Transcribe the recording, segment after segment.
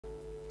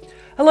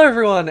Hello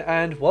everyone,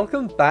 and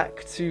welcome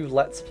back to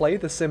Let's Play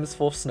The Sims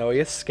 4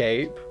 Snowy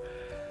Escape.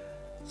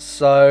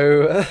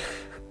 So,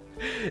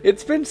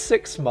 it's been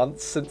 6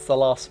 months since the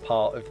last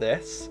part of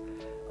this.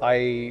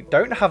 I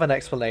don't have an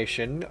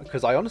explanation,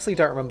 because I honestly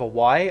don't remember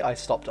why I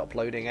stopped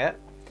uploading it.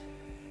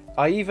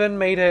 I even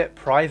made it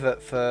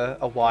private for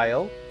a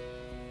while.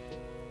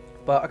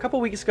 But a couple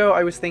weeks ago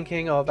I was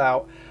thinking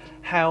about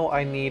how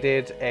I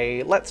needed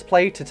a Let's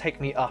Play to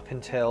take me up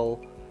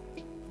until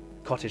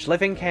Cottage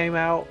Living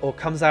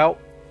comes out,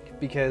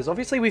 because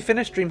obviously we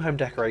finished Dream Home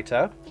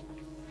Decorator,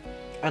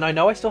 and I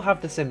know I still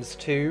have The Sims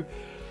 2,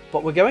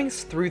 but we're going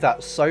through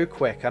that so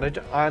quick,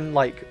 and I'm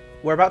like,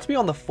 we're about to be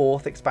on the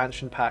 4th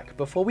expansion pack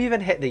before we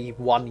even hit the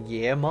 1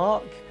 year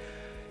mark,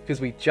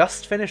 because we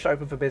just finished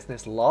Open for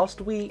Business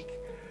last week,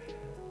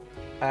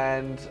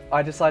 and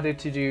I decided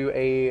to do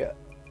a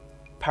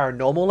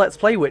paranormal Let's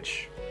Play,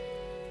 which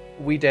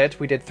we did.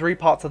 We did 3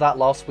 parts of that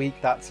last week.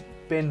 That's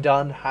been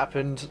done,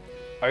 happened,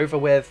 over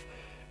with.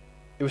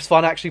 It was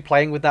fun actually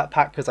playing with that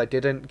pack because I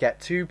didn't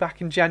get to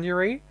back in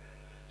January.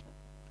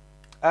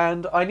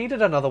 And I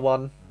needed another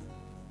one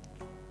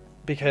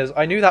because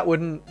I knew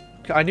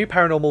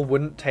paranormal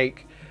wouldn't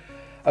take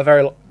a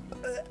very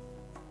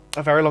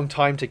long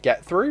time to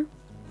get through.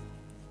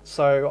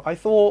 So I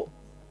thought,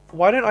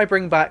 why don't I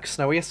bring back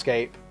Snowy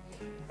Escape?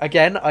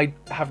 Again, I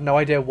have no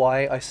idea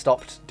why I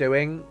stopped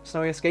doing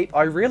Snowy Escape.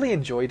 I really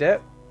enjoyed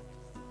it.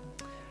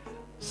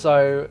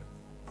 So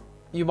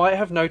you might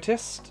have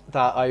noticed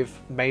that I've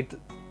made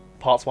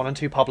parts 1 and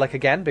 2 public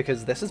again,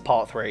 because this is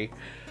part 3.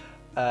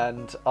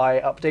 And I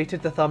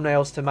updated the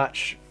thumbnails to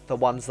match the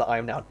ones that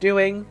I'm now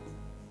doing.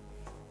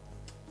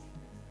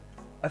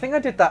 I think I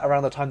did that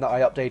around the time that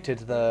I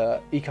updated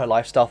the eco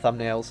lifestyle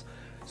thumbnails.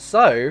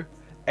 So,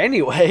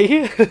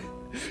 anyway,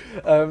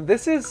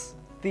 this is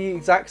the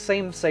exact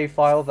same save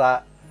file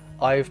that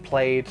I've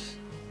played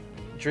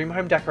Dream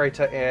Home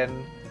Decorator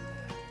in,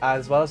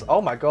 as well as, oh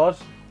my god,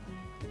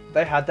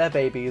 they had their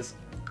babies.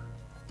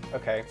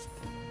 Okay.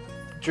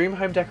 Dream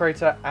Home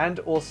Decorator and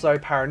also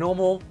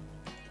Paranormal.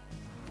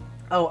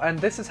 Oh, and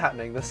this is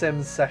happening, the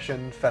Sims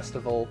Session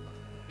Festival.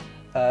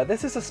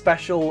 This is a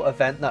special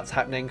event that's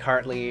happening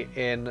currently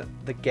in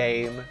the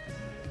game.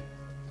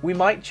 We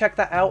might check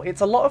that out.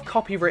 It's a lot of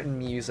copywritten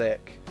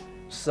music,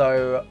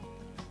 so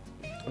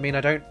I mean,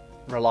 I don't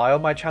rely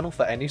on my channel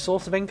for any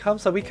source of income,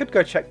 so we could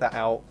go check that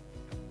out,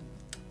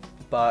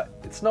 but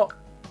it's not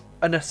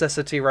a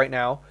necessity right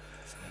now.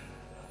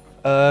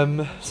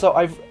 So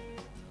I've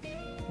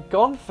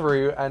gone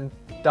through and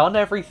done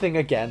everything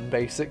again,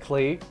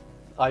 basically.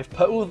 I've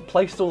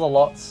placed all the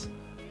lots.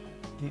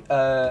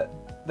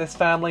 This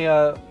family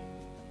are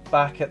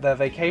back at their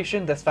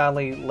vacation. This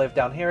family live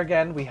down here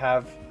again. We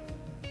have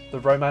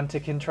the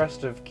romantic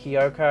interest of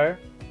Kyoko.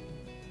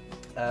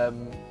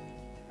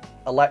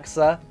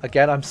 Alexa.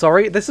 Again, I'm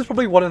sorry. This is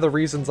probably one of the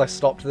reasons I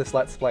stopped this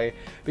Let's Play,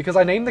 because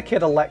I named the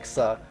kid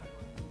Alexa,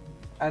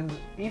 and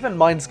even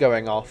mine's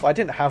going off. I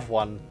didn't have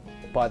one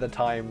by the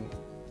time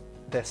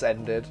this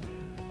ended,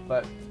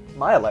 but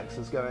my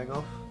Alexa's going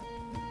off.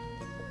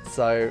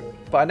 So,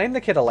 but I named the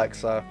kid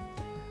Alexa,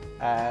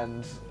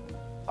 and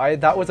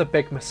that was a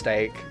big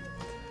mistake.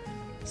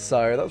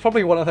 So that's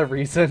probably one of the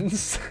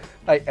reasons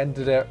I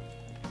ended it.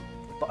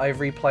 But I've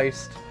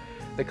replaced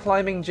the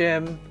climbing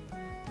gym.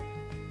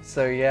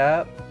 So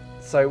yeah,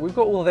 so we've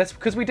got all of this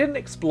because we didn't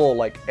explore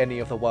like any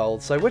of the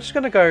world. So we're just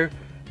gonna go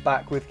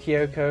back with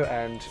Kyoko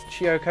and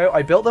Chiyoko.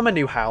 I built them a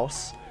new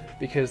house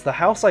because the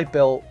house I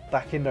built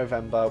back in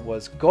November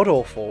was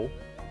god-awful.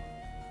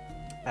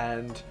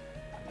 And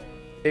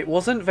it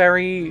wasn't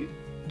very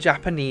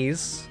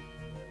Japanese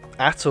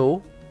at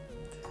all.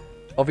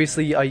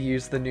 Obviously I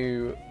used the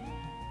new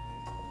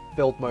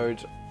build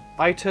mode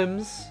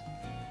items,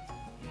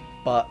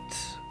 but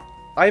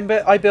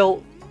I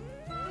built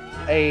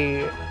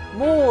a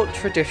more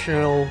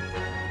traditional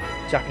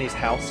Japanese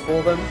house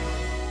for them.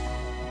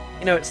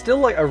 You know, it's still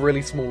like a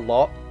really small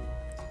lot,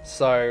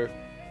 so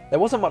there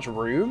wasn't much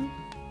room,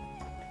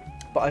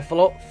 but I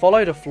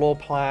followed a floor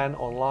plan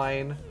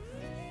online,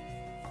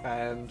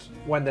 and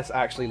when this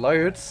actually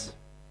loads,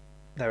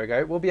 there we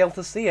go, we'll be able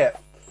to see it.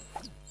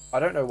 I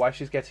don't know why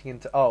she's getting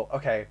into... Oh,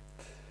 okay.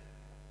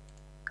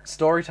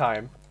 Story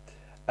time.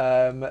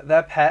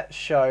 Their pet,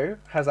 Sho,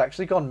 has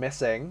actually gone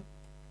missing,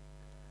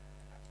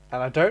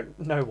 and I don't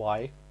know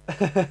why.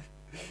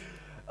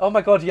 Oh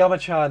my god,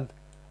 Yama-chan.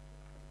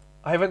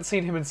 I haven't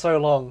seen him in so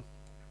long.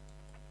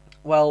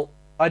 Well,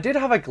 I did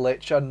have a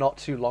glitch not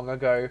too long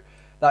ago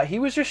that he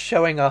was just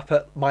showing up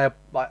at my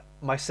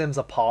Sim's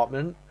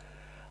apartment.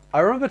 I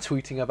remember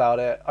tweeting about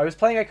it. I was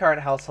playing a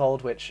current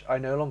household, which I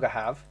no longer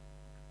have.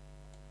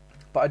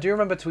 But I do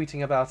remember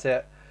tweeting about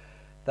it,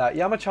 that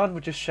Yama-chan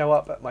would just show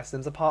up at my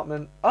Sim's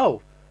apartment.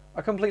 Oh,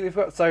 I completely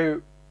forgot.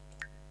 So,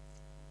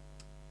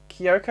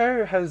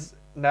 Kyoko has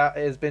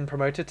been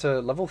promoted to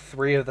level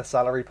 3 of the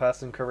salary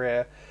person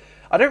career.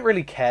 I don't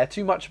really care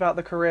too much about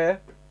the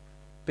career,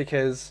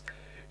 because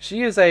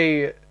she is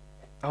a...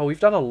 Oh, we've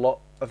done a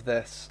lot of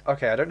this.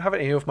 Okay, I don't have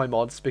any of my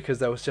mods because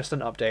there was just an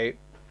update.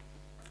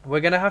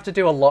 We're going to have to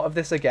do a lot of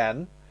this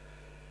again.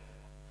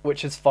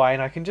 which is fine.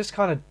 I can just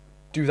kind of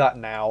do that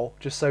now,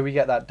 just so we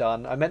get that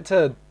done. I meant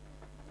to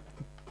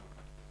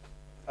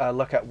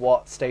look at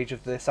what stage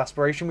of this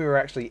aspiration we were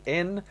actually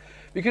in,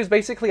 because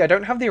basically I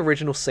don't have the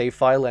original save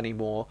file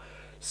anymore,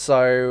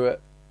 so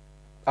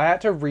I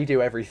had to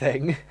redo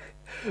everything.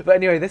 But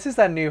anyway, this is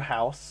their new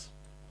house.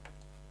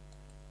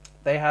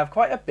 They have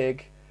quite a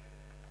big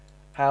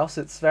house.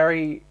 It's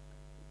very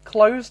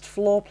closed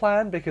floor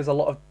plan, because a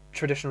lot of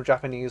traditional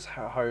Japanese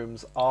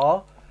homes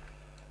are.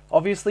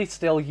 Obviously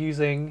still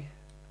using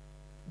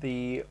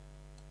the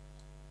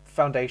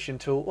foundation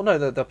tool, or no,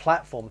 the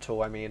platform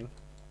tool, I mean.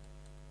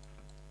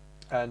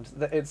 And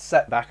it's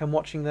set back and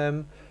watching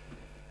them,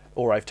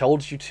 or I've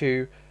told you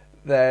to,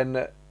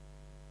 then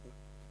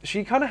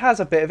she kind of has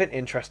a bit of an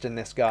interest in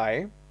this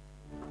guy.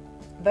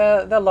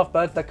 They're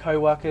lovebirds, they're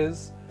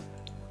co-workers.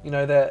 You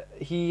know, that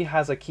he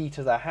has a key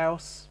to their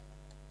house.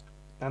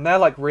 And they're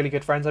like really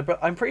good friends.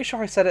 I'm pretty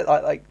sure I said it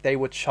like they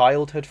were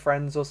childhood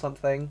friends or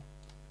something.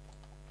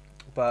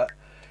 But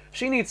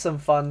she needs some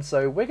fun,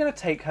 so we're going to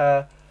take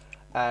her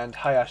and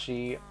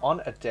Hayashi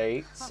on a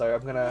date. So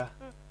I'm going to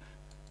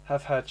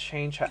have her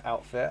change her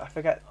outfit. I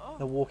forget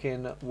the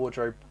walk-in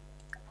wardrobe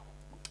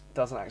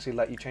doesn't actually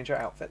let you change her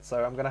outfit.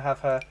 So I'm going to have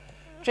her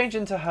change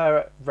into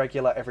her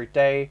regular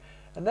everyday.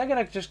 And they're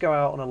going to just go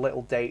out on a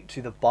little date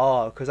to the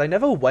bar. Because I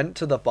never went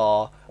to the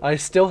bar. I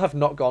still have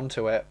not gone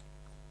to it.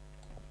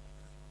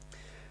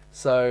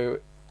 So,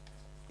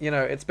 you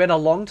know, it's been a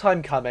long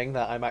time coming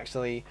that I'm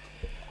actually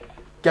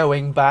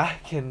going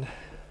back and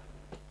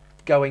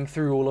going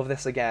through all of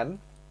this again.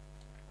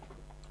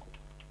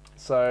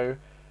 So,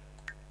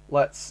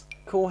 let's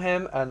call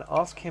him and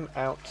ask him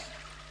out.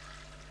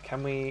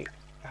 Can we...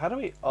 How do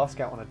we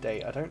ask out on a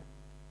date? I don't...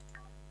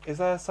 Is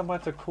there somewhere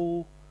to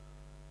call...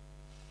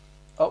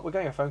 Oh, we're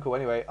getting a phone call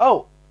anyway.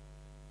 Oh!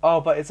 Oh,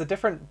 but it's a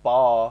different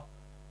bar.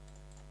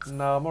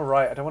 No, I'm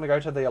alright. I don't want to go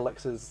to the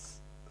Elixirs.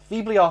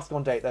 Feebly ask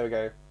on date. There we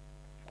go.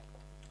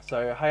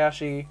 So,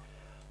 Hayashi,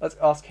 let's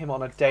ask him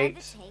on a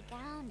date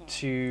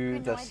to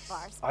the...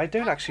 I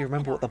don't actually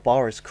remember what the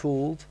bar is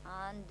called.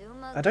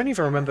 I don't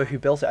even remember who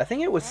built it. I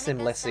think it was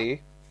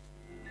Sinlissi.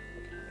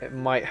 It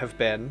might have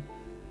been.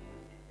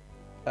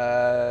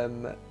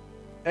 Here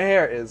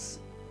it is.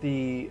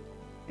 The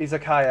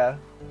izakaya.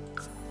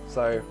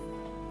 So,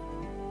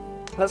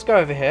 let's go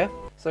over here.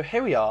 So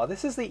here we are.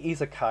 This is the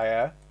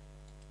izakaya.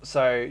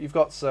 So you've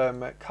got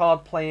some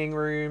card playing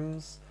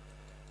rooms.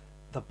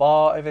 The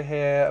bar over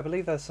here. I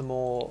believe there's some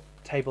more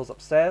tables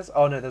upstairs.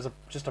 Oh no, there's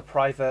just a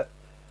private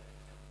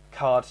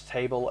card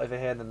table over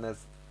here. And then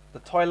there's the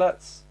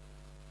toilets.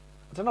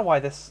 I don't know why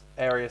this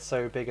area is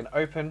so big and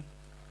open.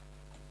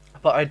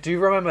 But I do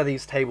remember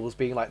these tables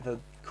being like the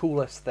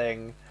coolest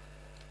thing.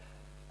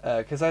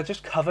 Because they're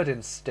just covered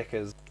in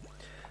stickers.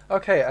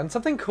 Okay, and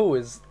something cool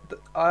is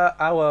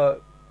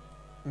our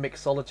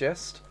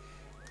mixologist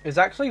is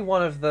actually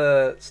one of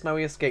the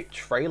Snowy Escape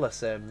trailer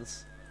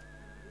sims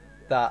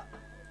that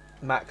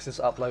Max has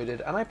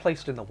uploaded and I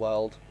placed in the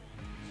world.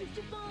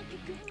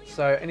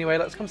 So anyway,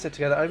 let's come sit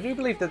together. I do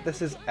believe that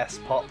this is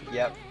S-Pop,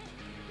 yep.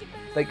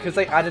 Because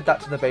they added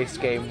that to the base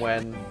game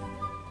when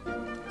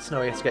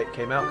Snowy Escape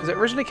came out. Because it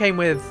originally came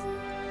with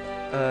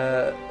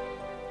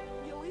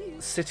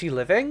City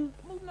Living.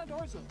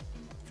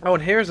 Oh,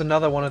 and here's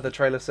another one of the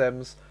trailer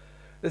sims.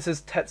 This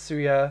is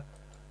Tetsuya.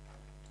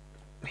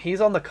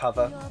 He's on the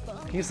cover.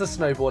 He's the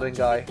snowboarding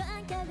guy.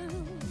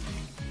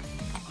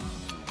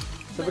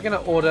 So we're going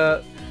to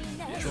order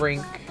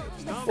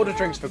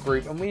drinks for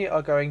group, and we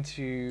are going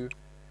to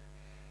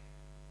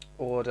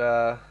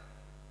order...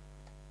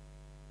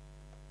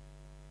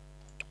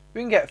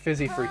 We can get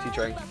fizzy fruity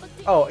drink.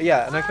 Oh,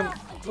 yeah, and I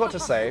forgot to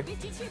say,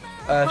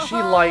 she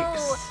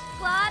likes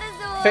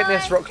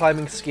fitness, rock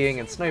climbing, skiing,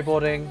 and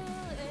snowboarding,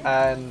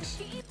 and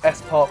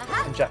S-pop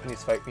and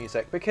Japanese folk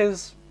music,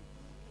 because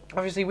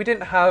obviously we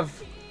didn't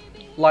have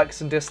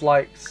likes and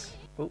dislikes.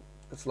 Oh,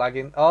 it's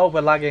lagging. Oh,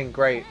 we're lagging.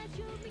 Great.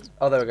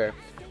 Oh, there we go.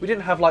 We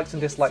didn't have likes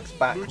and dislikes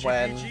back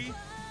when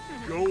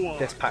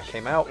this pack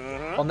came out.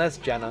 Oh, and there's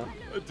Jenna.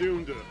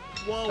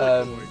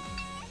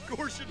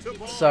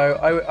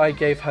 So I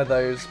gave her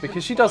those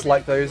because she does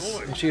like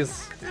those, and she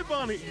is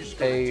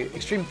a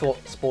extreme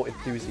sport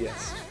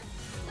enthusiast.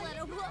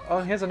 Oh,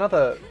 and here's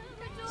another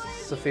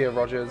Sophia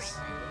Rogers.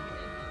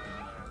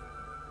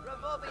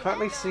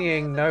 Currently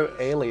seeing no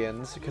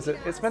aliens because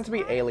it's meant to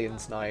be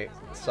aliens night,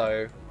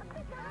 so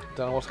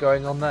don't know what's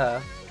going on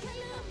there.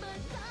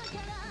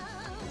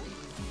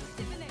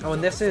 Oh,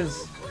 and this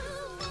is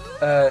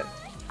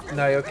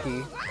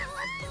Naoki.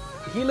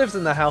 He lives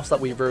in the house that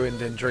we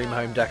ruined in Dream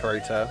Home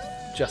Decorator.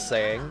 Just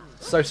saying.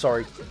 So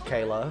sorry,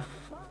 Kayla.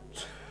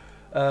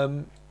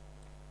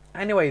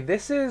 Anyway,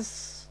 this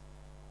is...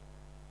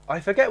 I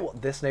forget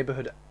what this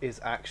neighborhood is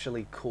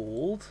actually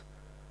called.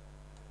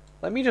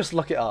 Let me just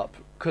look it up,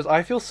 because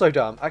I feel so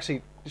dumb.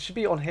 Actually, it should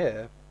be on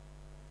here.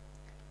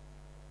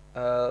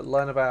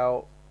 Learn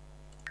about...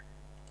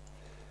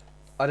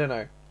 I don't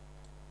know.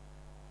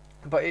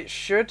 But it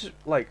should,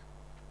 like...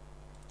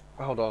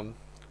 Hold on.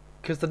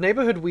 Because the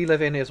neighborhood we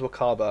live in is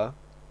Wakaba.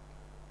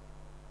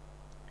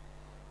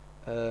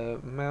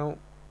 Mount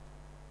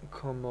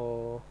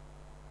Komorebi.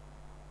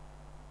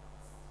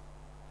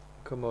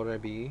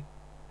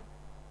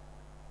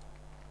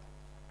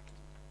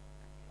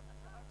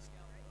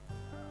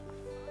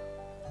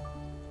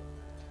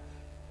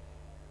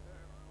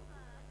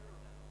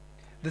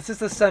 This is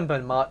the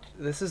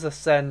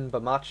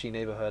Senbamachi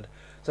neighborhood.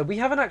 So we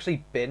haven't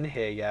actually been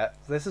here yet.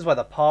 This is where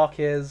the park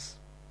is.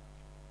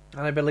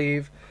 And I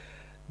believe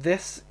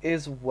this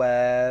is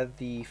where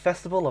the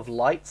Festival of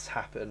Lights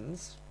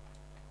happens.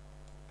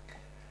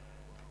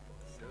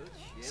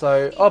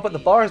 So, oh, but the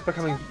bar is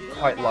becoming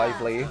quite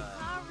lively.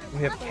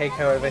 We have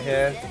Keiko over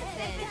here.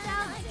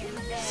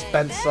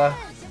 Spencer.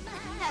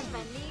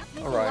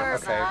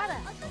 Alright, okay.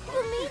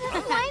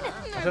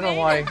 I don't know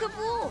why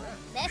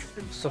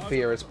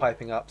Sophia is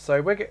piping up.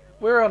 So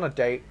we're on a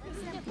date.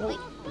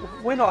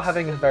 We're not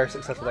having a very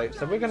successful date,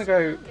 so we're going to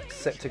go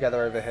sit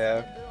together over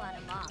here.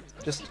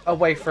 Just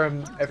away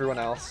from everyone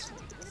else.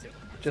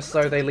 Just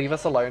so they leave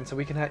us alone so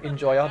we can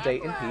enjoy our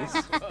date in peace.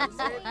 And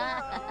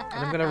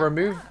I'm going to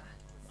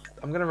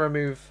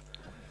remove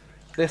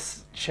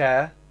this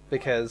chair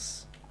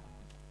because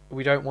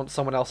we don't want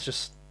someone else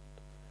just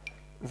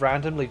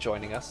randomly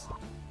joining us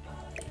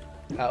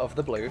out of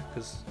the blue,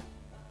 because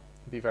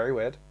it'd be very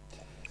weird.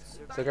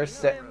 So go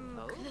sit.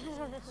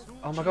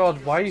 Oh my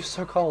god, why are you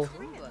so cold?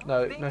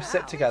 No,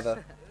 sit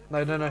together.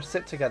 No,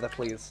 sit together,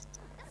 please.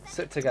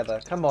 Sit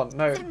together. Come on,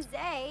 no.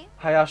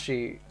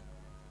 Hayashi,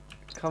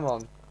 come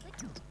on.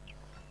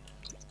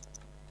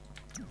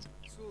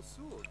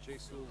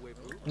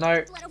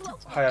 No,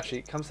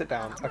 Hayashi, come sit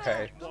down.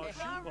 Okay.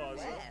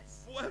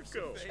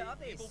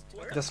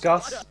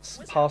 Discuss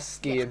past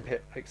ski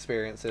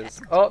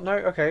experiences. Oh, no,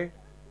 okay.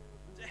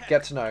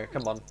 Get to know,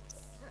 come on.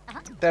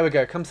 There we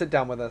go, come sit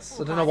down with us.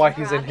 I don't know why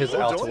he's in his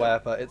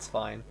outerwear, but it's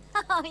fine.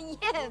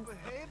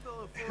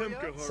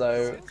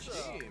 So,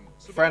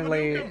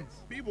 friendly.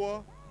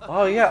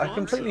 Oh yeah, I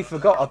completely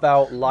forgot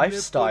about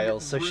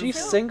lifestyle. So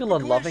she's single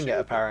and loving it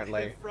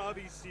apparently,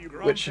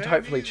 which should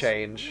hopefully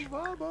change.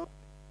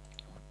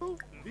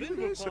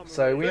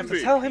 So we have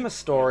to tell him a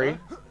story.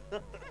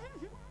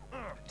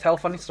 Tell a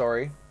funny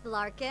story.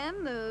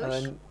 And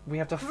then we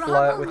have to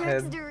flirt with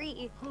him,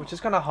 which is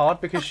kind of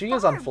hard because she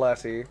is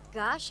unflirty.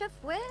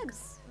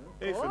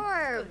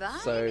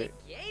 So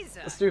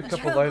let's do a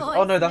couple of those.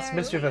 Oh no, that's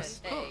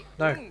mischievous.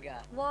 No.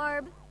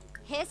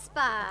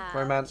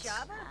 Romance.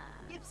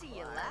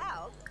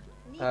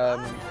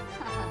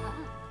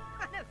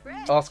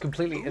 Ask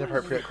completely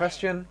inappropriate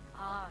question.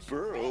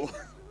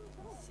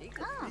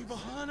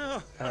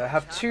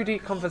 Have 2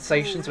 deep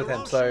conversations with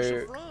him.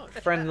 So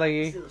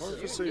friendly.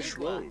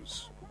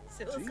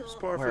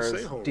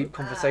 Whereas deep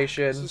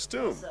conversation,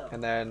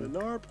 and then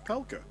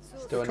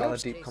do another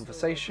deep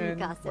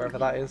conversation, wherever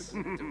that is.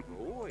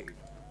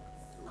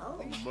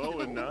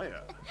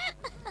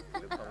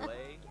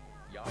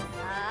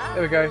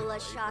 There we go.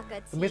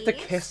 And we have to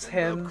kiss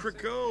him,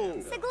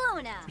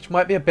 which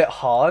might be a bit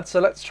hard, so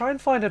let's try and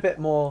find a bit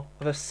more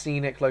of a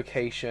scenic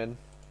location.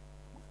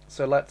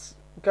 So let's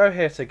go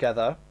here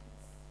together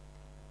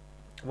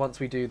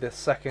once we do this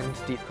second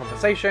deep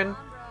conversation.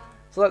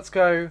 So let's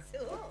go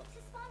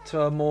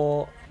to a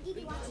more,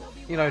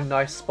 you know,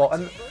 nice spot.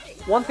 And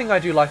one thing I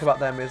do like about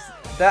them is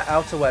their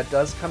outerwear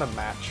does kind of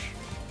match.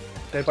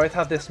 They both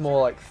have this more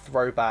like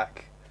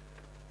throwback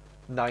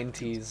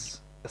 90s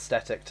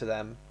aesthetic to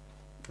them.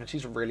 And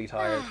she's really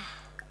tired.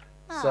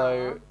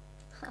 So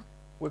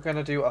we're going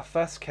to do our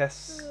first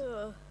kiss.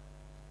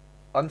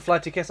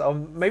 Unflirty kiss. Oh,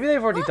 maybe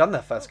they've already done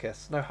their first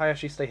kiss. No,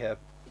 Hayashi, stay here.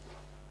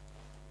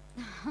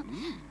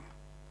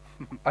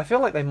 I feel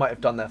like they might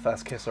have done their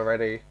first kiss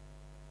already.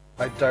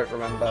 I don't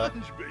remember.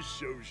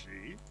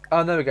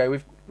 Oh, there we go.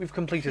 We've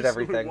completed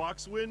everything.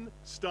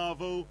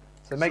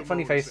 So make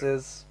funny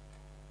faces.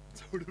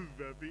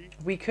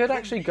 We could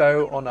actually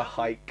go on a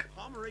hike.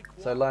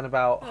 So learn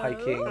about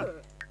hiking.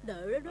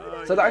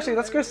 So actually,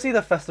 let's go see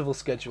the festival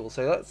schedule.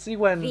 So let's see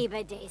when.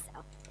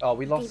 Oh,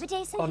 we lost.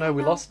 Oh no,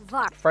 we lost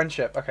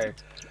friendship. Okay,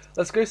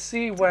 let's go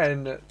see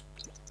when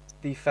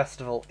the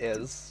festival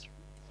is.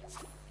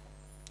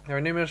 There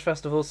are numerous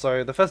festivals.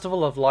 So the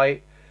Festival of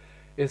Light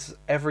is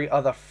every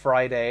other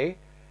Friday.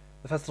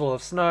 The Festival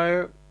of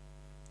Snow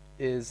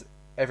is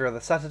every other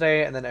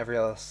Saturday, and then every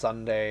other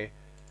Sunday.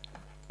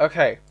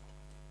 Okay.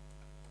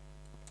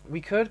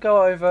 We could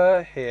go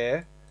over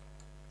here.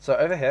 So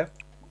over here.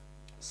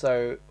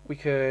 So we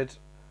could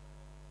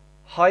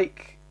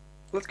hike.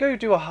 Let's go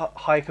do a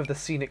hike of the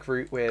scenic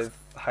route with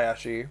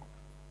Hayashi.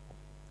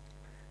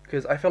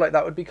 Because I feel like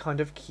that would be kind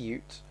of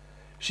cute.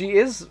 She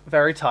is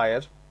very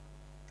tired.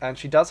 And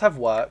she does have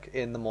work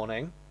in the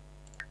morning.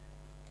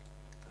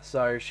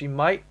 So she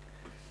might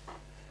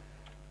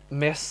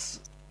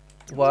miss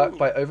work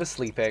by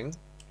oversleeping.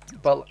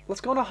 But let's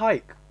go on a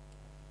hike.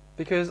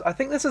 Because I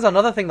think this is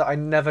another thing that I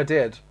never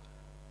did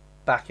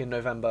back in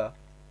November.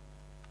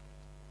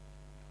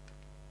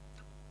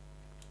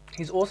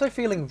 He's also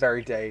feeling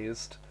very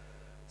dazed.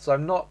 So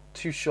I'm not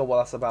too sure what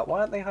that's about.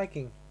 Why aren't they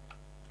hiking?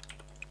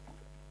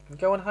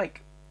 Go and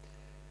hike.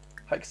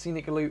 Hike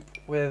scenic loop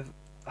with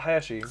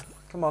Hayashi.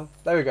 Come on.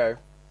 There we go.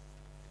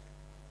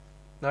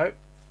 No?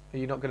 Are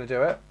you not going to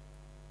do it?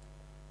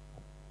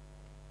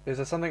 Is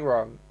there something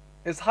wrong?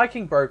 Is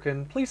hiking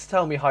broken? Please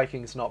tell me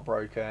hiking's not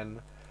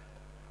broken.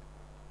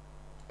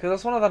 Because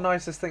that's one of the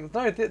nicest things.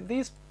 No,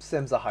 these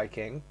Sims are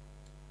hiking.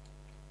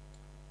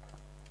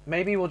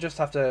 Maybe we'll just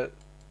have to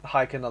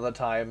hike another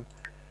time.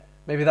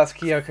 Maybe that's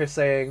Kyoko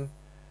saying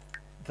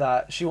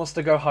that she wants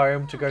to go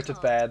home to go to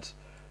bed.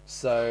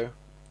 So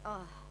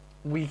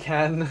we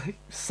can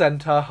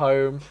send her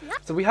home.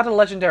 So we had a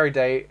legendary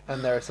date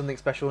and there is something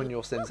special in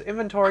your Sims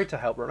inventory to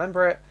help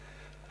remember it.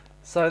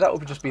 So that will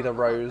just be the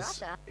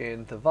rose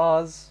in the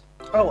vase.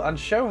 Oh, and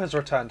Sho has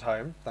returned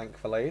home,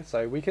 thankfully.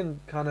 So we can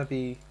kind of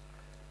be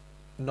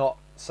not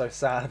so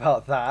sad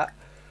about that.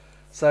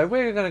 So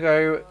we're going to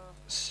go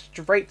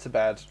straight to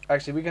bed.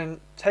 Actually, we can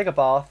take a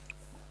bath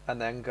and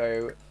then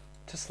go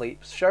to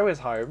sleep. Sho is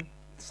home.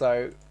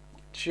 So,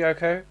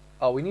 Kyoko.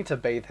 Oh, we need to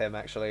bathe him,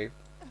 actually.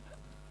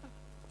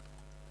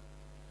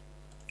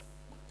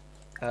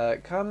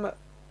 Come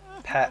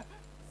pet.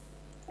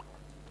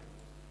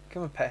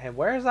 Come and pet him.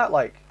 Where is that,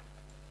 like,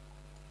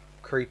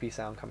 creepy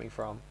sound coming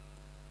from?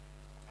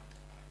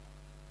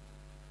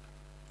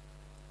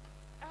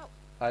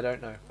 I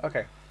don't know.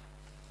 Okay.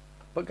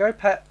 But go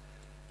pet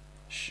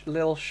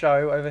little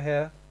Sho over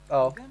here.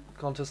 Oh,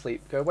 gone to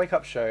sleep. Go wake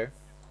up Sho.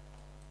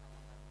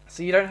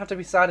 So you don't have to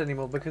be sad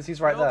anymore because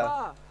he's right there.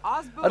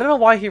 I don't know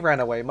why he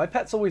ran away. My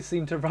pets always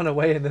seem to run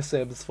away in The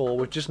Sims 4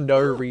 with just no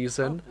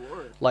reason.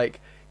 Like,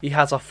 he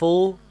has a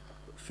full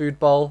food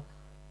bowl.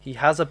 He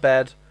has a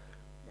bed.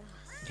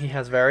 He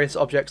has various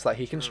objects that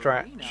he can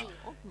stretch.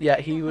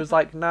 Yet he was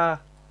like, nah,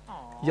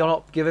 you're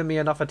not giving me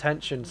enough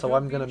attention, so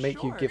I'm going to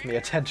make you give me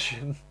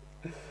attention.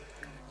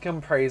 Come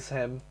praise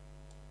him.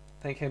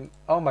 Thank him.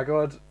 Oh my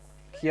god.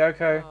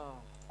 Kyoko.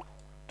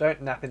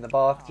 Don't nap in the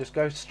bath. Just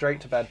go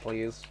straight to bed,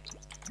 please.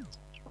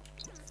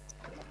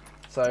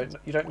 So,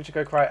 you don't need to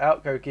go cry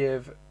out. Go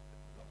give...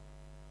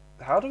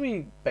 How do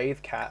we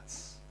bathe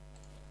cats?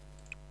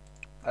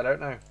 I don't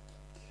know.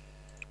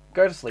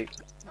 Go to sleep.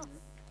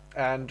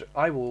 And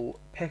I will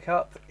pick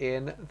up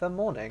in the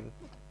morning.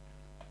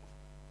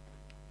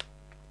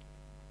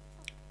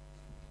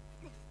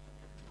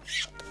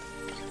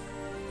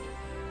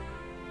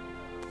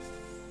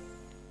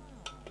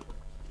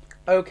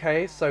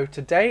 Okay, so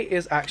today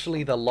is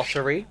actually the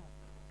lottery,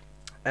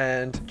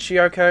 and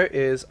Kyoko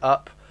is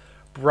up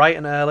bright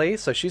and early,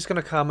 so she's going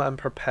to come and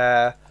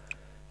prepare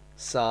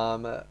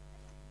some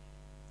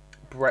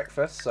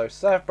breakfast. So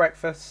serve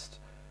breakfast.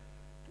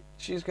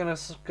 She's going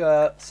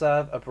to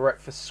serve a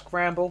breakfast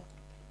scramble,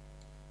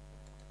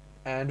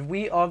 and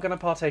we are going to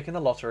partake in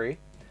the lottery.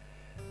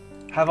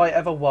 Have I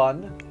ever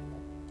won?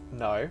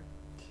 No.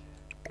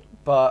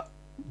 But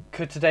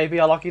could today be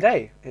our lucky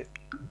day? It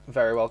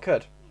very well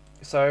could.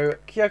 So,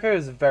 Kyoko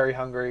is very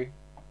hungry.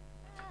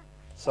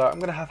 So, I'm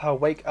going to have her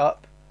wake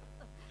up,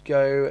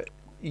 go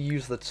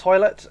use the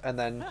toilet, and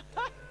then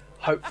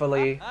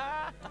hopefully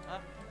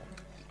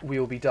we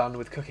will be done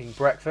with cooking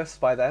breakfast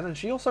by then. And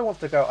she also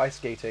wants to go ice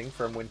skating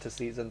from winter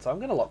season, so I'm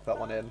going to lock that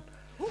one in.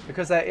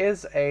 Because there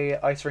is a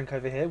ice rink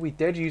over here. We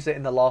did use it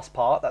in the last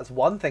part. That's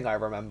one thing I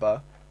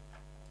remember.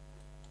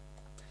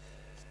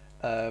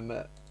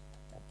 So,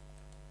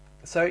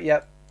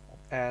 yep.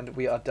 And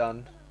we are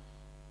done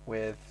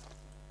with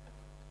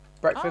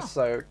breakfast,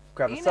 so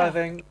grab a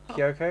serving.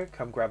 Kyoko,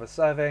 come grab a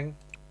serving.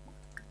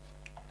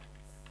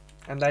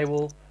 And they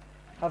will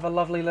have a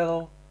lovely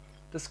little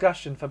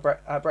discussion for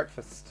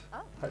breakfast,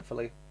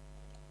 hopefully.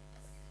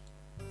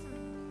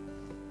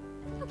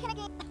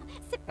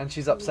 And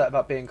she's upset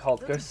about being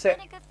cold. Go sit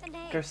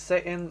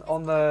in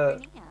on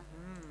the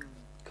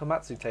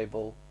komatsu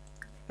table.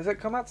 Is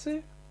it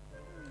komatsu?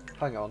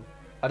 Hang on.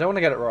 I don't want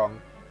to get it wrong.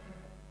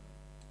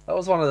 That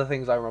was one of the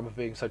things I remember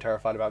being so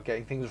terrified about,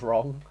 getting things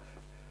wrong.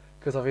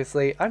 Because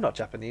obviously, I'm not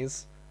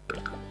Japanese.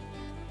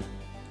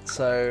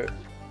 So,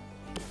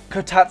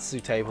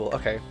 kotatsu table.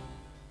 Okay.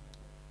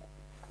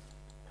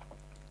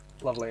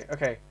 Lovely.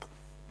 Okay.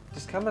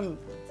 Just come and...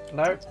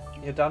 No?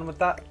 You're done with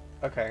that?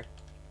 Okay.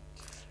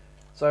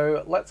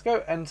 So, let's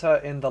go enter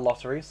in the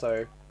lottery.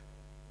 So,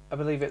 I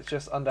believe it's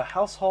just under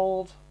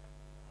household.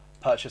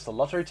 Purchase a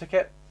lottery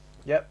ticket.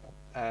 Yep.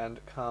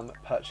 And come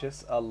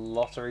purchase a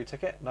lottery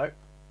ticket. No.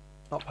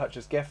 Not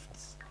purchase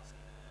gifts.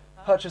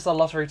 Purchase a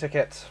lottery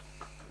ticket.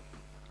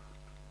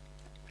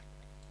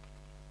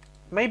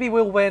 Maybe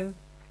we'll win.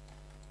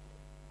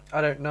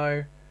 I don't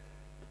know.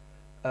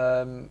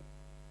 Oh,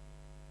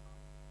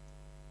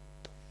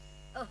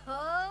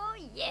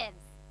 yes.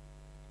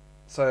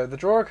 So the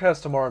draw occurs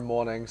tomorrow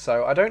morning,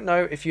 so I don't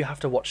know if you have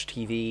to watch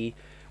TV.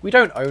 We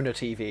don't own a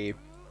TV.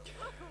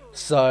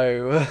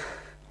 So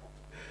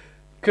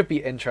could be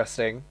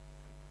interesting.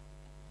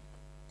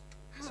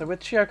 So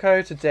with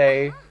Kyoko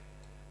today,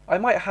 I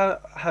might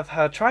have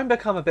her try and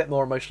become a bit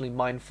more emotionally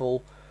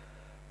mindful.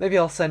 Maybe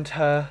I'll send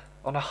her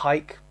on a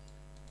hike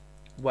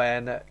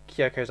when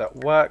Kyoko's at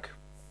work.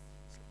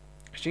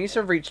 She needs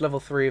to reach level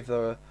 3 of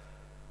the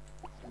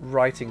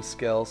writing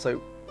skill.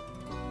 So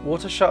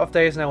water shut-off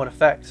day is now in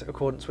effect. In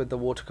accordance with the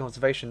water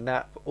conservation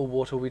nap, all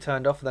water will be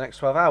turned off for the next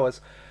 12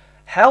 hours.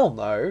 Hell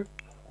no!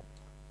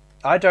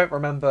 I don't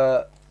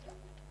remember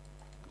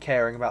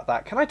caring about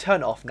that. Can I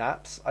turn off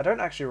naps? I don't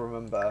actually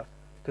remember,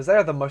 because they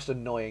are the most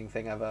annoying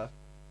thing ever.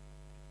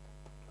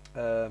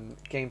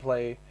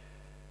 Gameplay,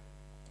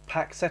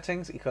 pack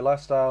settings, eco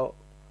lifestyle.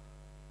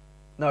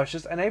 No, it's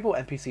just enable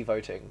NPC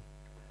voting.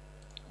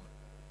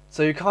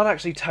 So you can't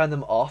actually turn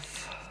them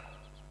off.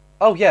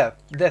 Oh yeah,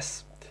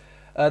 this.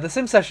 The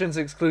Sim Sessions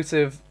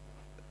exclusive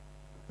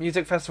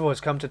music festival has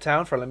come to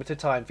town for a limited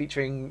time,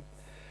 featuring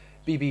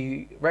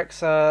BB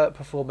Rexa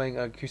performing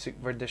an acoustic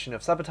rendition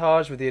of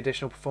Sabotage with the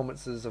additional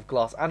performances of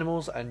Glass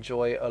Animals and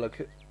Joy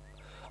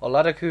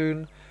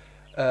Oladokun.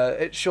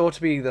 It's sure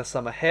to be the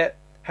summer hit.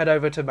 Head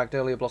over to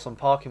Magnolia Blossom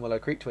Park in Willow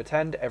Creek to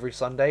attend every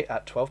Sunday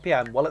at 12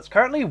 PM. Well, it's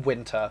currently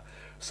winter,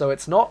 so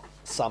it's not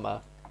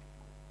summer.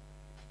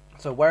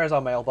 So where is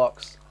our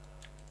mailbox?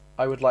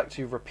 I would like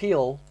to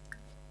repeal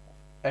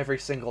every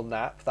single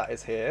nap that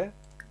is here,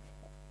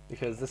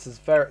 because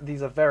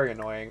these are very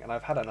annoying, and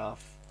I've had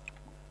enough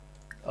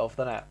of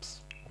the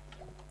naps.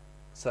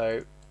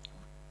 So,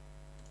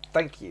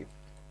 thank you.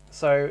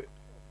 So,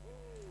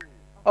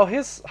 oh,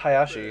 here's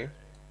Hayashi.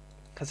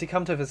 Has he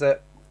come to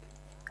visit?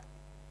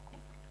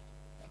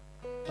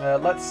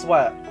 Let's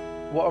sweat.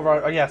 What are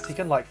our... Oh yes, he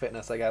can like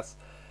fitness, I guess.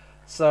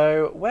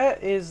 So, where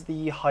is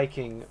the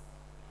hiking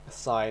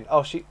sign?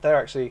 Oh,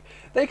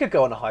 they could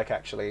go on a hike,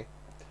 actually.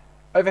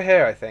 Over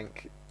here, I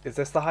think. Is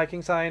this the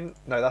hiking sign?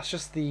 No, that's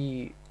just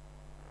the...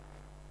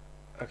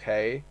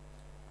 Okay.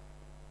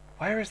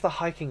 Where is the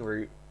hiking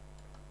route?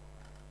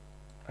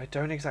 I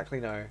don't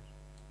exactly know.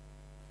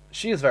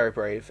 She is very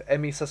brave.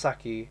 Emi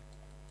Sasaki.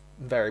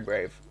 Very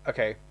brave.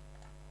 Okay.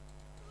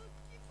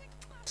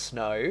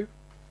 Snow.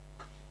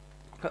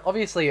 But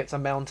obviously it's a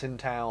mountain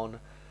town,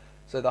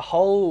 so the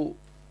whole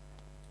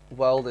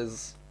world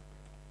is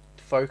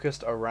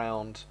focused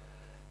around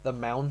the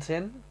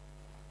mountain.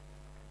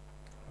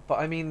 But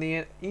I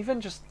mean, even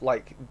just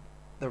like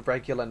the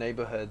regular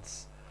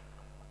neighborhoods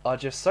are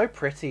just so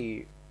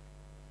pretty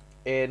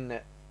in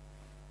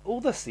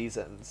all the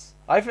seasons.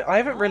 I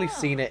haven't really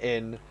seen it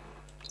in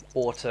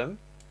autumn,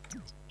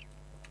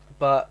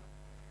 but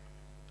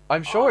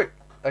I'm sure it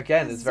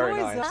again is very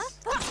nice.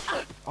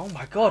 Oh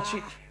my god,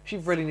 she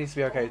really needs to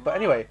be okay. But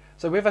anyway,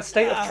 so we have a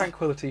state of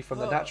tranquility from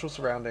the natural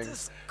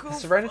surroundings. The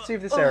serenity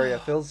of this area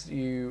fills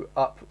you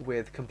up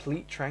with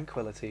complete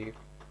tranquility.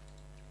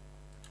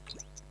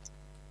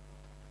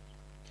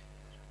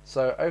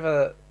 So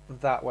over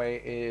that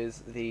way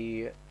is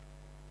the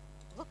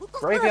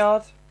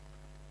graveyard.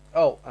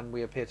 Oh, and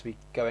we appear to be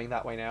going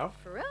that way now.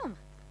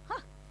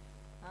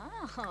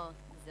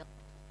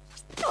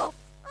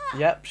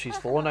 Yep, she's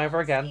fallen over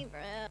again.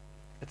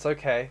 It's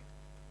okay.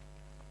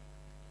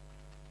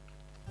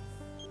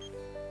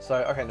 So,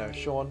 okay, no,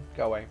 Sean,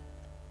 go away.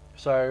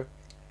 So,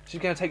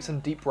 she's going to take some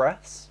deep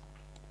breaths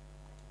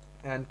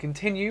and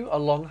continue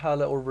along her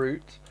little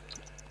route.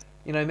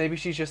 You know, maybe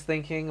she's just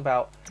thinking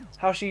about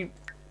how she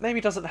maybe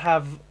doesn't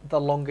have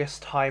the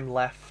longest time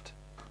left,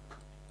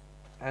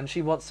 and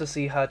she wants to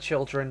see her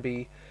children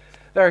be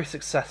very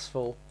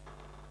successful,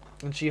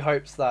 and she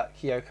hopes that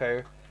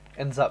Kyoko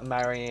ends up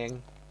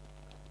marrying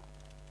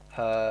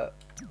her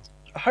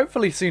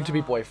hopefully soon to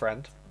be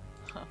boyfriend.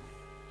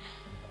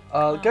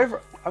 I'm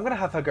gonna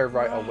have her go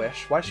write a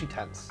wish. Why is she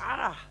tense?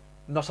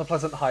 Not a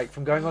pleasant hike.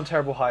 From going on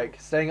terrible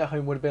hike, staying at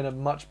home would have been a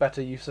much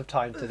better use of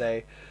time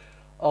today.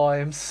 Oh, I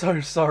am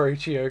so sorry,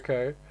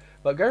 Chiyoko.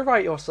 But go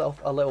write yourself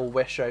a little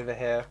wish over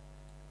here.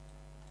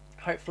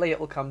 Hopefully it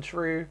will come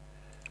true.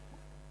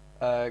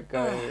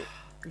 Go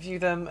view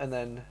them and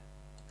then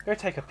go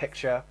take a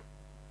picture.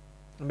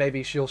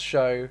 Maybe she'll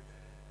show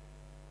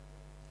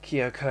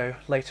Kyoko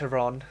later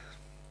on.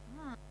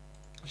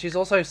 She's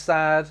also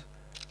sad.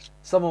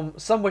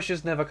 Some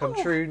wishes never come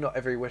true. Not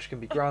every wish can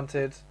be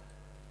granted.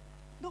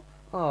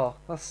 Oh,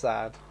 that's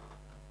sad.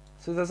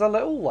 So there's a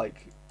little,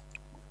 like...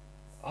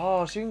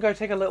 Oh, she can go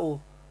take a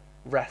little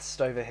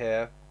rest over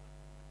here.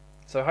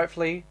 So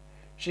hopefully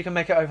she can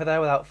make it over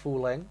there without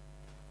falling.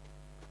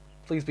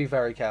 Please be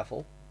very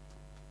careful.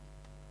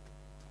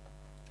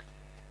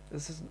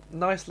 There's this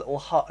nice little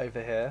hut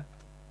over here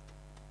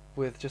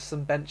with just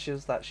some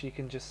benches that she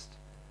can just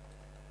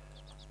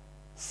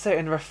sit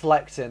and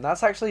reflect in.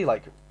 That's actually,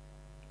 like,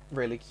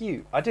 really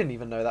cute. I didn't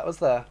even know that was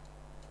there.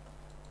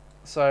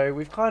 So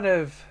we've kind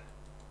of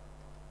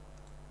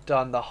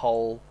done the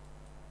whole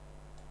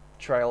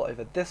trail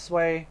over this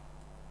way.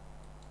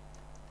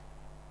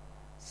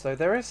 So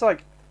there is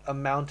like a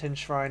mountain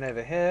shrine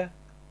over here.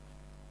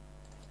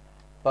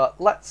 But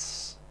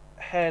let's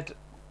head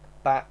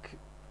back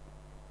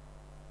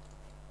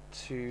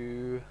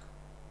to...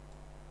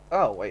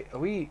 Oh, wait, are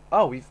we...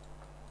 Oh, we've...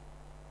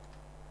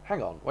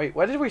 Hang on, wait,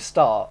 where did we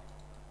start?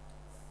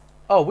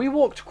 Oh, we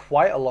walked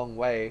quite a long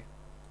way.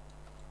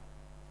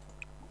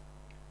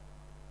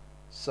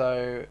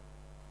 So,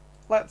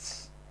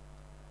 let's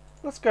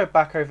go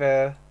back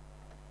over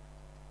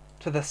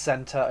to the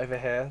center over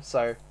here.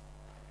 So,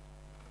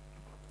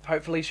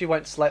 hopefully she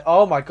won't slay...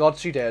 Oh my god,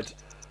 she did.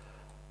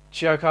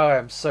 Chiyoko, I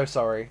am so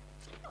sorry.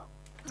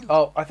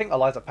 Oh, I think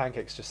Eliza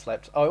Pancakes just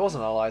slipped. Oh, it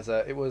wasn't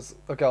Eliza. It was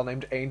a girl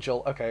named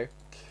Angel. Okay.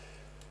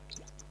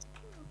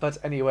 But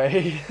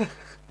anyway,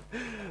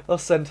 I'll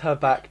send her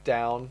back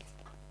down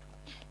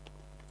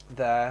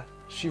there.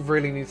 She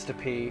really needs to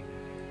pee.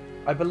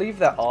 I believe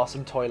there are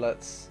some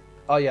toilets.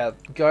 Oh yeah,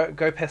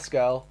 go piss,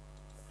 girl.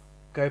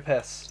 Go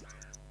piss.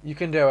 You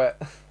can do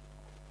it.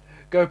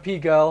 Go pee,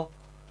 girl.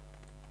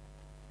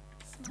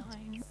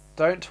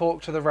 Don't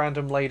talk to the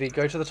random lady.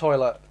 Go to the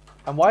toilet.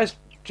 And why is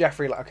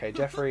Jeffrey like... Okay,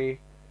 Jeffrey...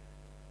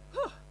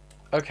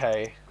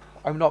 Okay.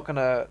 I'm not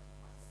gonna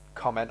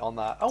comment on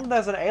that. Oh,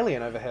 there's an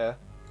alien over here.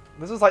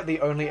 This is like the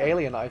only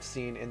alien I've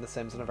seen in The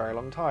Sims in a very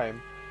long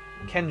time.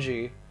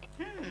 Kenji.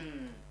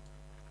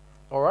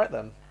 Alright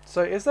then.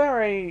 So is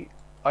there a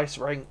ice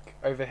rink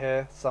over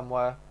here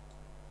somewhere?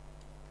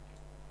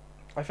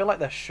 I feel like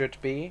there should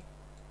be.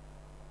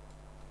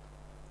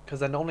 Because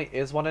there normally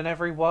is one in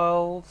every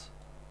world.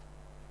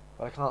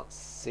 But I can't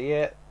see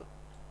it.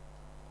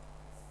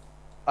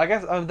 I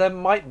guess there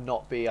might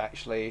not be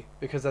actually.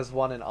 Because there's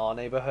one in our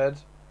neighborhood.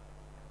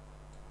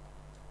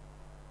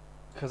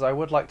 Because I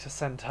would like to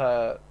send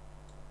her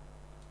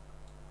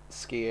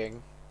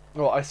skiing.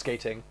 Or ice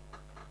skating.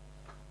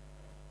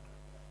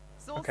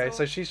 Okay,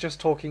 so she's just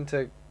talking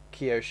to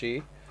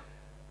Kiyoshi.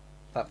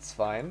 That's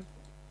fine.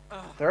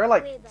 There are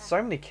like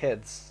so many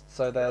kids.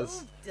 So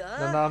there's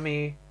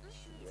Nanami,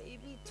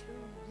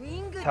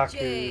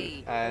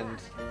 Taku, and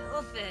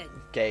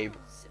Gabe.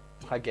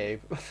 Hi,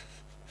 Gabe.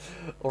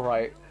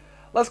 Alright,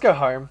 let's go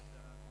home.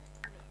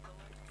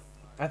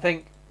 I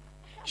think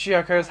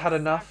Chiyoko's had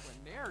enough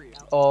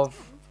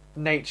of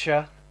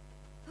nature.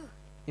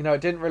 You know,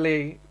 it didn't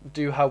really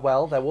do her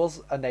well. There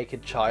was a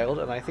naked child,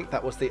 and I think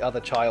that was the other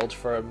child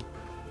from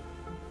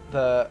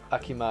the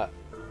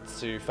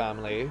Akimatsu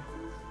family.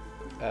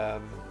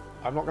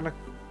 I'm not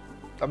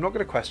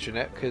gonna question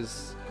it,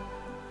 because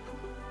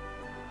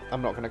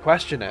I'm not gonna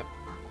question it.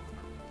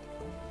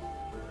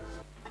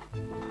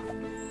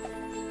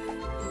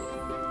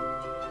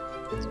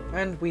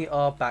 And we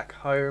are back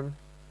home.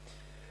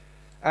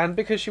 And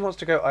because she wants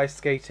to go ice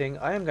skating,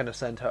 I am going to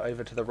send her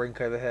over to the rink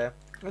over here.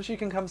 And she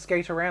can come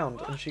skate around.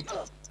 And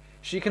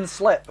she can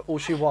slip all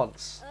she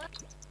wants.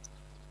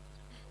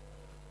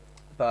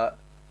 But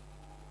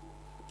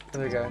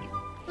there we go.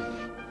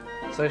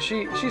 So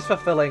she's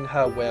fulfilling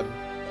her whim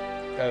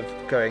of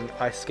going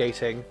ice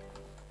skating.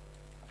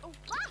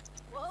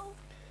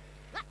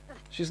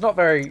 She's not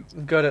very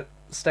good at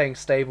staying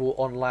stable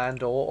on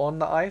land or on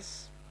the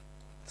ice.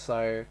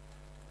 So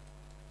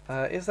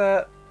is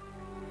there...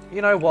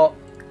 You know what?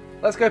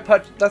 Let's go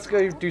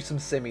do some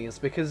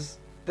simmies, because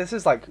this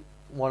is like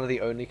one of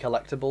the only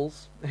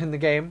collectibles in the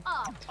game.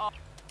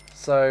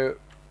 So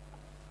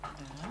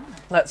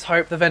let's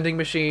hope the vending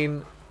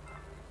machine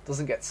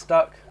doesn't get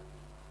stuck.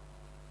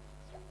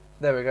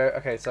 There we go.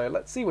 Okay, so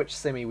let's see which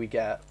simmy we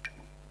get.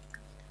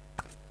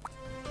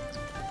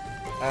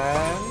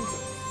 And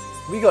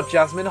we got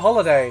Jasmine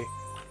Holiday.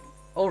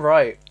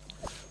 Alright.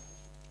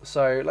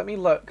 So let me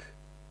look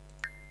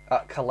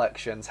at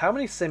collections. How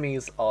many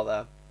simmies are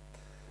there?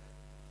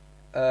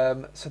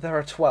 So there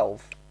are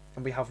 12,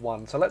 and we have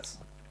one. So let's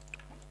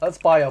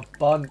buy a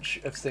bunch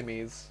of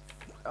simmies.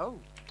 Oh.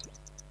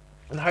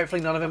 And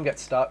hopefully none of them get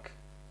stuck.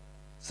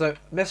 So,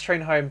 Miss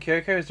Train Home,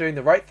 Kyoko is doing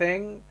the right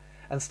thing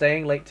and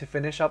staying late to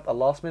finish up a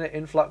last-minute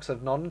influx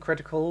of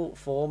non-critical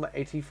Form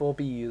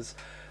 84Bs.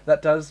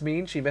 That does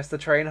mean she missed the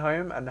train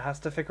home and has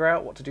to figure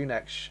out what to do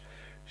next.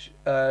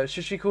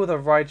 Should she call the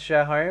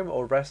rideshare home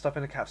or rest up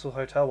in a capsule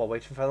hotel while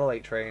waiting for the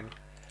late train?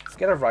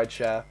 Get a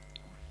rideshare.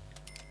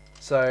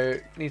 So,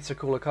 needs to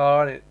call a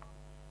car, and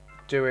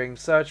doing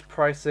surge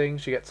pricing.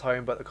 She gets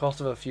home, but the cost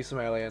of a few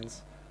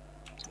simoleons.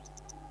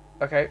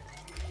 Okay.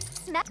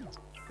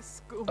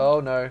 Oh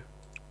no.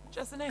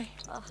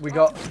 We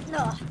got...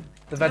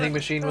 The vending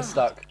machine was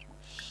stuck.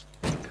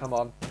 Come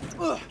on.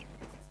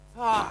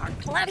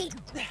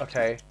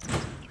 Okay.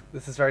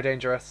 This is very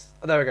dangerous.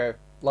 Oh, there we go.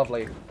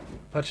 Lovely.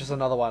 Purchase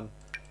another one.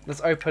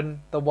 Let's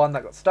open the one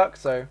that got stuck,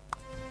 so...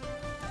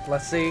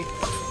 Let's see.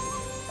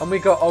 And we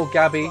got old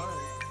Gabby.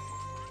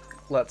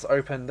 Let's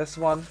open this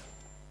one.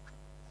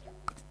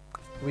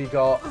 We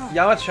got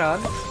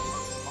Yama-chan.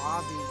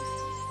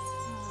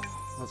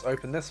 Let's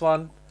open this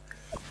one.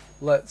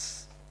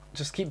 Let's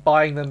just keep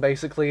buying them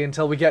basically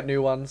until we get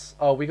new ones.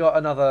 Oh, we got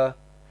another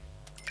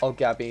old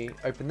Gabby.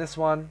 Open this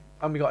one.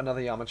 And we got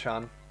another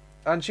Yama-chan.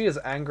 And she is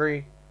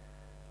angry.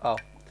 Oh.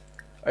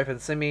 Open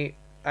Simi.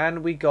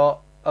 And we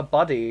got a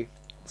buddy.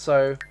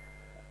 So,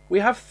 we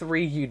have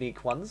 3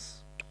 unique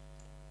ones.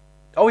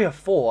 Oh, we have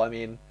 4, I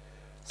mean.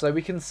 So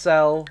we can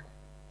sell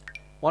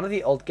one of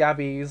the old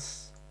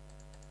Gabbies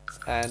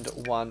and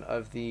one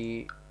of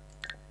the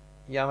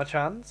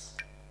Yama-chans.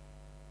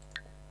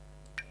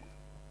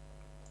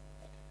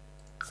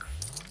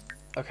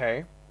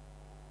 Okay.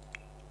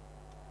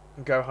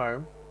 Go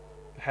home.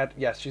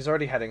 Yes, she's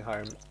already heading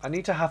home. I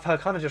need to have her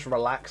kind of just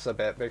relax a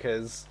bit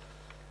because,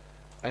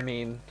 I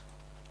mean,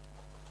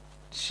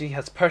 she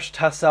has pushed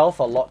herself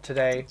a lot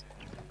today.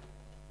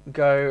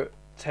 Go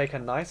take a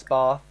nice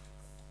bath.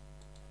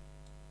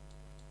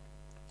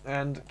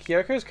 And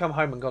Kyoko's come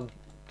home and gone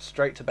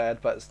straight to bed,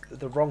 but it's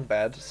the wrong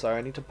bed, so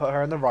I need to put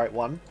her in the right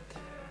one.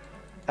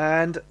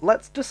 And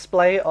let's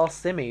display our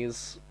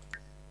simmies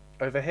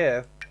over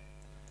here.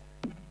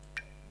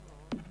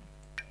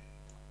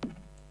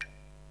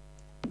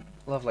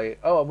 Lovely.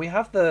 Oh, and we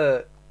have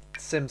the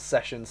Sims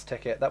Sessions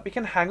ticket that we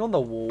can hang on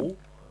the wall,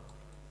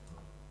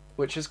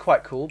 which is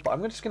quite cool, but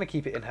I'm just going to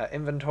keep it in her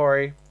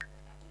inventory.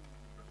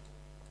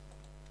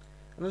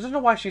 And I don't know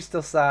why she's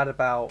still sad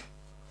about...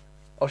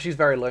 Oh, she's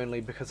very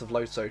lonely because of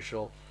low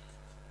social.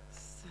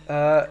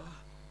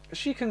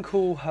 She can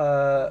call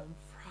her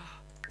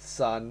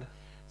son.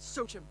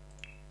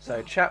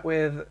 So chat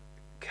with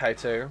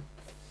Kaito,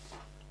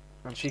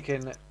 and she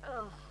can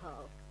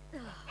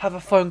have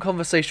a phone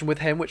conversation with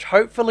him, which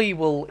hopefully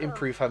will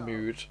improve her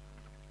mood.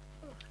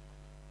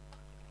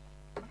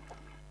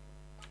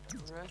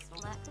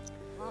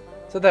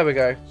 So there we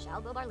go.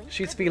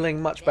 She's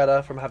feeling much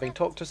better from having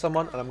talked to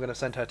someone, and I'm going to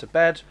send her to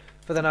bed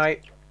for the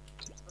night.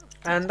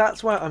 And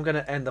that's where I'm going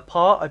to end the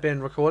part. I've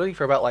been recording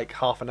for about like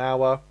half an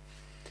hour.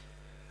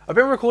 I've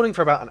been recording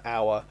for about an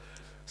hour.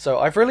 So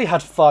I've really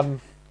had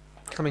fun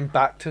coming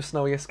back to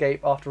Snowy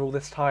Escape after all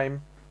this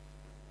time.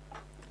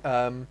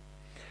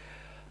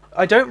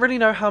 I don't really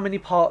know how many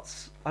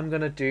parts I'm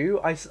going to do.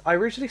 I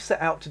originally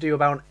set out to do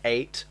about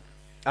 8.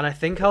 And I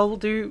think I'll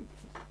do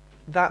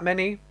that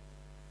many.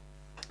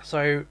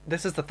 So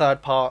this is the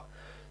 3rd part.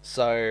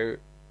 So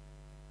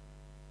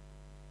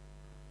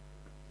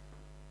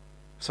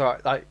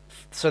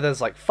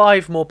there's like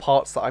 5 more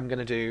parts that I'm going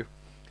to do.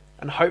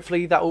 And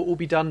hopefully that will all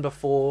be done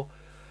before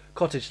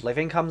Cottage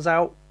Living comes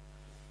out.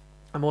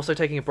 I'm also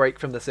taking a break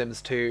from The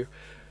Sims 2.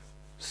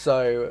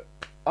 So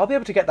I'll be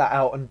able to get that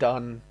out and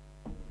done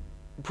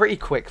pretty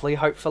quickly,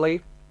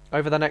 hopefully,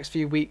 over the next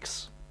few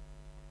weeks.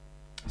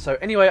 So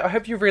anyway, I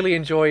hope you really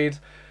enjoyed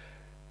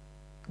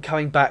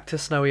coming back to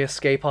Snowy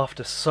Escape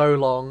after so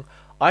long.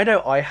 I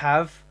know I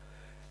have.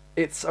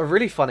 It's a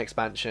really fun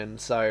expansion,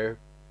 so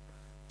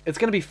it's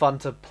going to be fun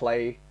to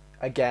play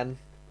again,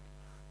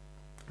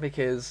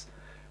 because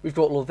we've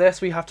got all of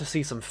this. We have to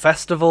see some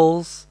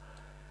festivals,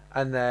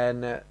 and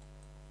then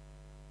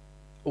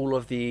all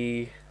of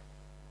the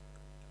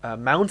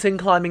mountain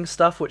climbing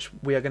stuff, which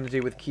we are going to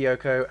do with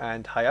Kyoko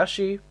and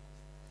Hayashi,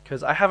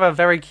 because I have a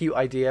very cute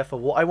idea for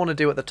what I want to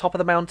do at the top of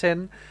the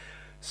mountain,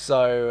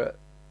 so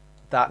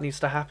that needs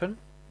to happen.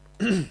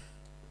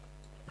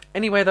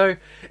 Anyway though,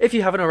 if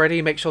you haven't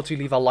already, make sure to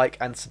leave a like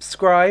and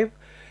subscribe.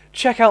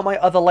 Check out my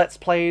other Let's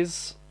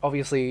Plays.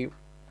 Obviously,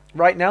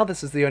 right now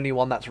this is the only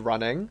one that's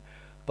running,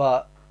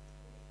 but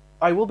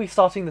I will be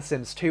starting The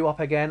Sims 2 up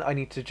again. I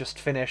need to just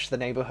finish the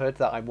neighborhood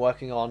that I'm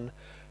working on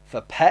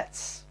for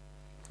pets,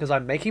 because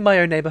I'm making my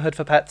own neighborhood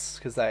for pets,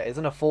 because there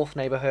isn't a 4th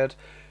neighborhood,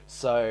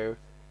 so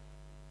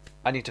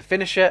I need to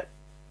finish it.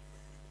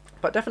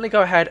 But definitely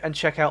go ahead and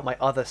check out my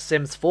other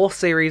Sims 4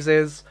 series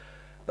that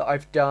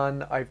I've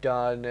done. I've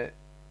done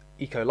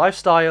Eco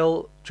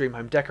Lifestyle, Dream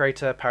Home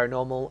Decorator,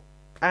 Paranormal,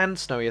 and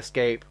Snowy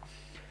Escape.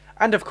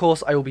 And of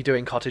course I will be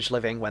doing Cottage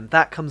Living when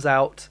that comes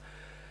out.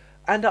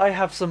 And I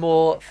have some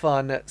more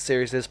fun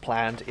series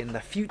planned in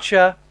the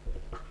future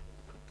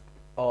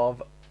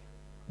of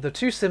the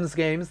 2 Sims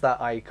games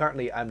that I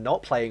currently am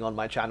not playing on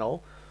my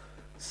channel.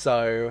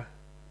 So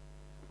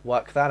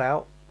work that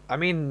out. I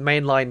mean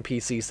mainline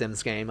PC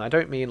Sims game. I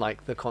don't mean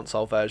like the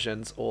console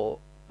versions or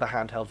the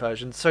handheld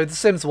versions. So the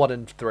Sims 1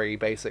 and 3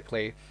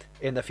 basically.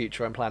 In the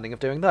future I'm planning of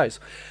doing those.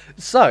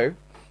 So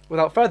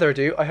without further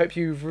ado, I hope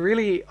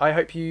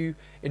you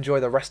enjoy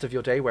the rest of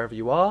your day wherever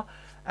you are,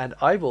 and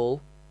I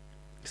will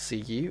see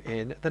you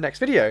in the next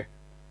video.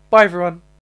 Bye everyone!